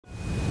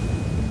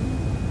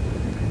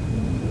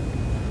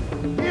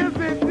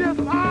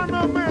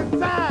Disarmament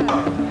time!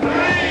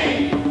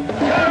 3, 2, 1,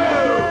 0!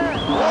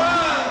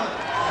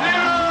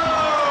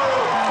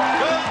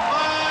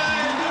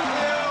 Goodbye,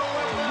 nuclear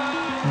weapons!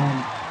 And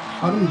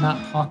how do we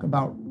not talk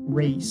about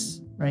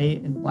race,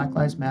 right, and Black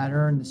Lives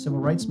Matter and the civil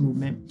rights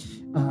movement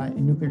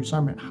and nuclear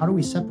disarmament? How do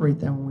we separate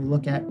them when we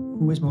look at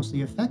who is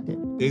mostly affected?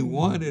 They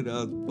wanted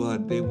us,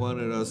 but they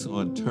wanted us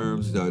on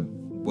terms that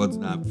was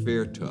not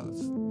fair to us.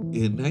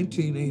 In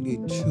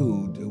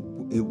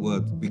 1982, it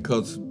was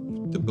because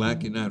the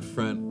Black United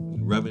Front,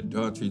 Reverend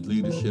Daughtry's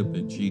leadership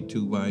in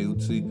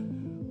G2YUC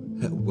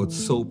was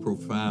so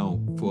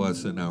profound for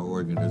us in our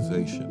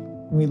organization.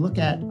 When we look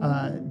at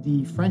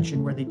the French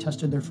and where they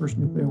tested their first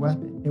nuclear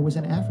weapon, it was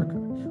in Africa.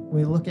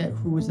 When we look at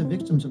who was the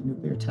victims of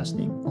nuclear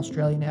testing,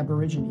 Australian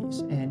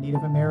Aborigines and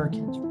Native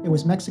Americans. It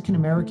was Mexican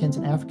Americans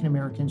and African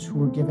Americans who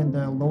were given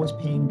the lowest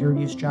paying,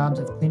 dirtiest jobs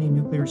of cleaning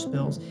nuclear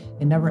spills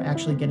and never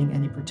actually getting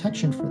any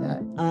protection for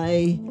that.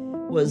 I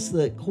was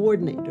the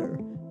coordinator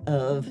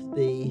of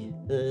the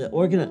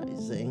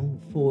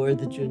organizing for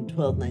the June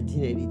 12,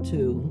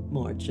 1982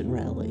 march and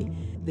rally.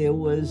 There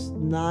was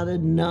not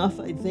enough,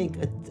 I think,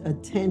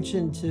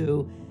 attention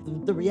to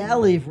the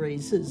reality of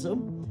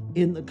racism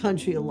in the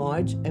country at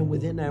large and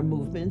within our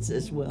movements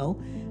as well,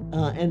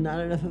 and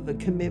not enough of a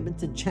commitment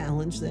to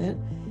challenge that.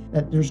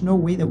 That there's no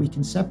way that we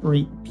can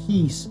separate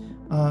peace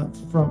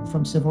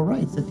from civil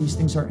rights, that these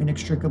things are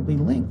inextricably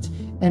linked.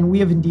 And we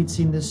have indeed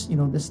seen this,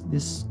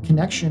 this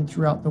connection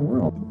throughout the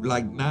world.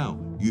 Like now,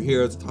 you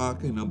hear us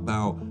talking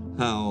about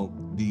how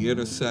the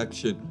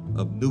intersection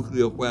of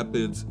nuclear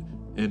weapons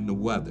and the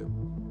weather,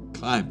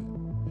 climate.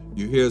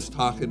 You hear us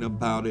talking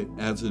about it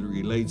as it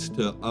relates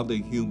to other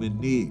human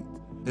needs.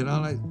 And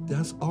I'm like,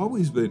 that's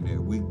always been there.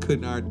 We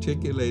couldn't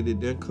articulate it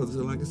then because,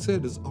 like I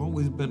said, it's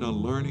always been a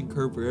learning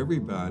curve for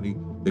everybody.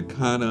 The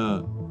kind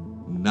of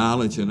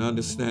knowledge and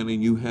understanding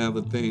you have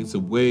of things are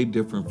way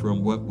different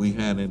from what we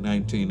had in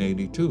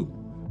 1982.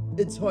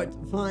 It's hard to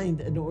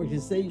find an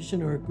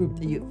organization or a group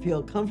that you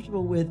feel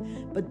comfortable with,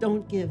 but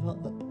don't give up,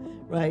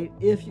 right?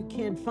 If you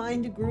can't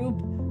find a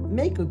group,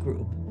 make a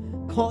group.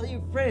 Call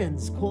your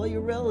friends, call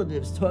your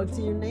relatives, talk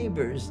to your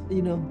neighbors,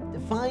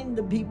 find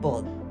the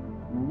people.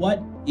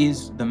 What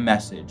is the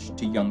message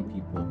to young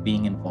people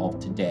being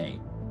involved today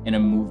in a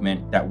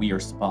movement that we are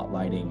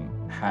spotlighting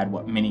had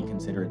what many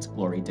consider its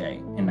glory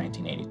day in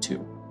 1982?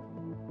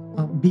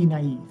 Be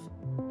naive,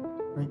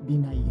 right? Be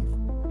naive.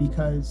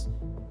 Because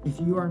if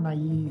you are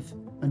naive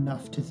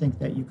enough to think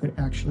that you could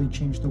actually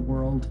change the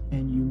world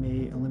and you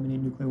may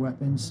eliminate nuclear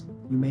weapons,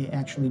 you may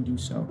actually do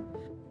so.